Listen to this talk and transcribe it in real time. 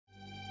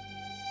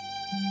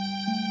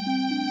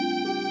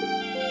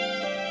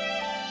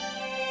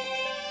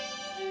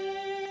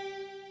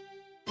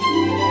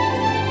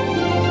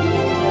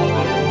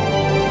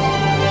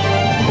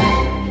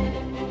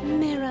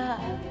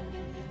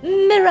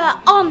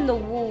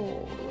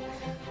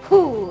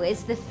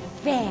is the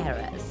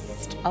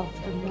fairest of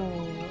them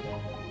all?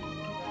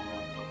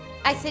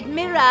 I said,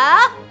 mirror,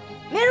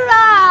 mirror!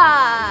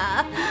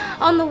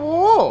 On the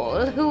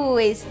wall, who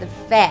is the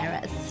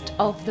fairest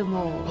of them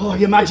all? Oh,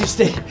 Your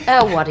Majesty.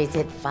 Oh, what is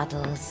it,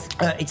 Fuddles?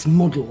 It's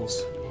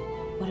Muddles.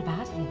 What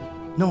about him?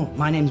 No,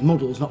 my name's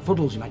Muddles, not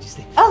Fuddles, Your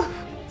Majesty. Oh,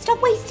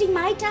 stop wasting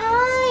my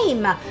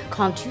time.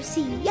 Can't you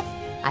see?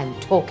 I'm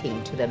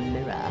talking to the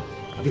mirror.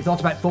 Have you thought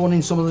about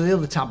phoning some of the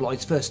other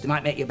tabloids first? They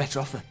might make you a better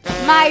offer.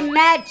 My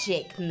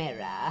magic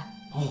mirror.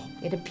 Oh.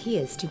 It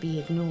appears to be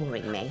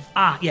ignoring me.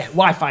 Ah, yeah,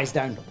 Wi-Fi's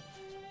down.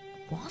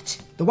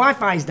 What? The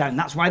Wi-Fi's down,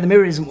 that's why the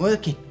mirror isn't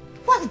working.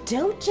 Well,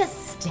 don't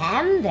just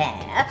stand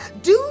there.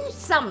 Do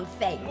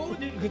something. Oh,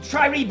 you could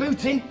try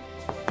rebooting.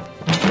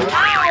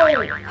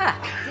 Ow! Ah,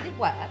 did it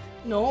work?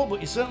 No,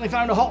 but you certainly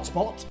found a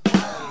hotspot.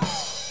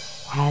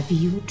 Have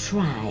you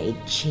tried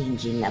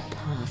changing a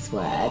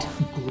password?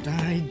 Good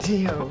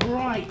idea,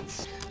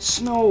 right.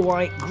 Snow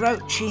White,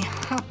 Grouchy,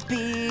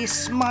 Happy,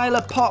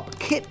 Smiler Pop,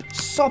 Kip,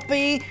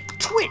 Soppy,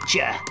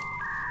 Twitcher.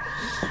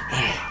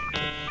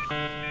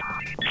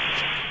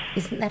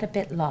 Isn't that a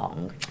bit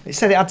long? It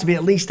said it had to be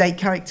at least 8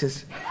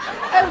 characters.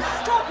 Oh,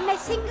 stop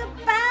messing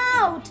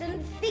about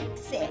and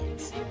fix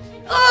it.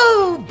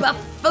 Oh,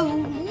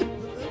 buffoon!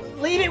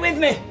 Leave it with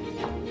me.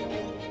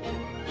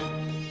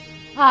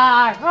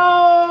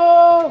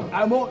 Hi-ho!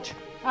 How much?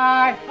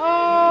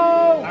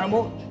 Hi-ho! How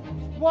much?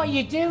 What are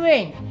you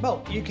doing?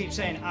 Well, you keep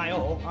saying I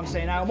owe, I'm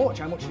saying how much.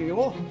 How much do you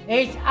owe?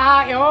 It's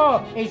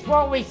hi-ho. It's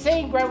what we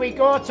sing when we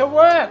go to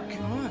work.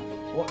 Right.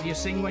 What do you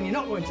sing when you're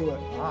not going to work?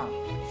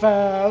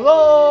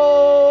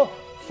 Furlough,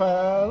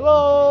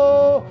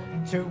 furlough,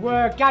 to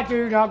work I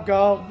do not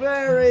go.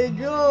 Very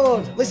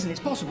good. Listen, it's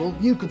possible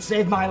you could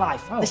save my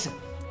life. Oh. Listen.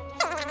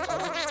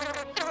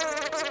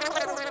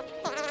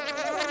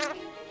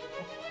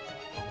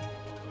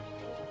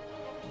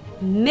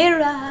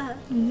 Mirror,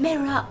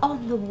 mirror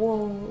on the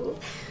wall,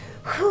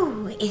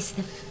 who is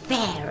the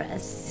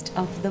fairest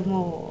of them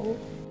all?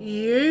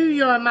 You,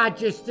 Your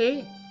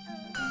Majesty.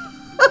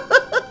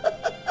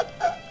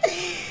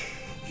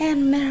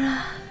 And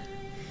mirror,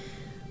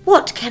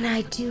 what can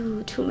I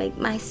do to make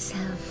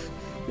myself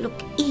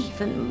look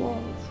even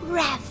more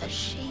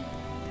ravishing?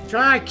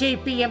 Try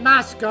keeping your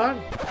mask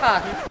on.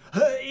 Pardon?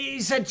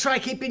 He said try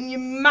keeping your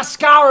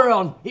mascara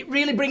on. It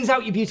really brings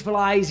out your beautiful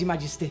eyes, Your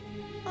Majesty.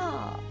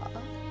 Ah.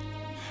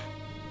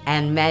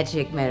 And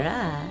magic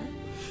mirror,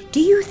 do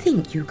you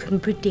think you can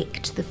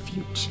predict the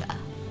future?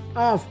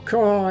 Of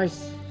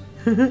course.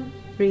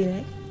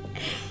 Really?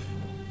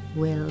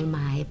 Will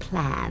my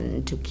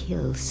plan to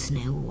kill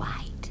Snow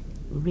White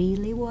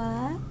really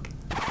work?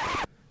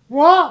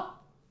 What?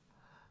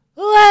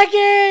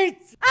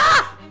 Leggings!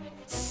 Ah!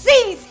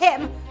 Seize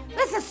him!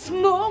 There's a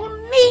small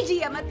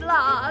medium at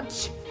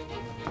large.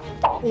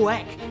 Oh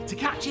heck, to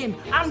catch him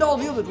and all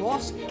the other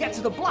dwarfs, get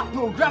to the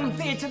Blackpool Grand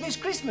Theatre this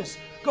Christmas.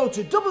 Go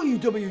to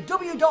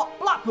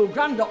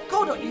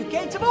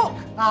www.blackpoolgrand.co.uk to book.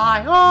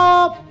 I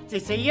hope to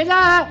see you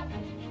there.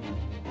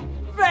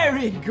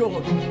 Very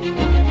good.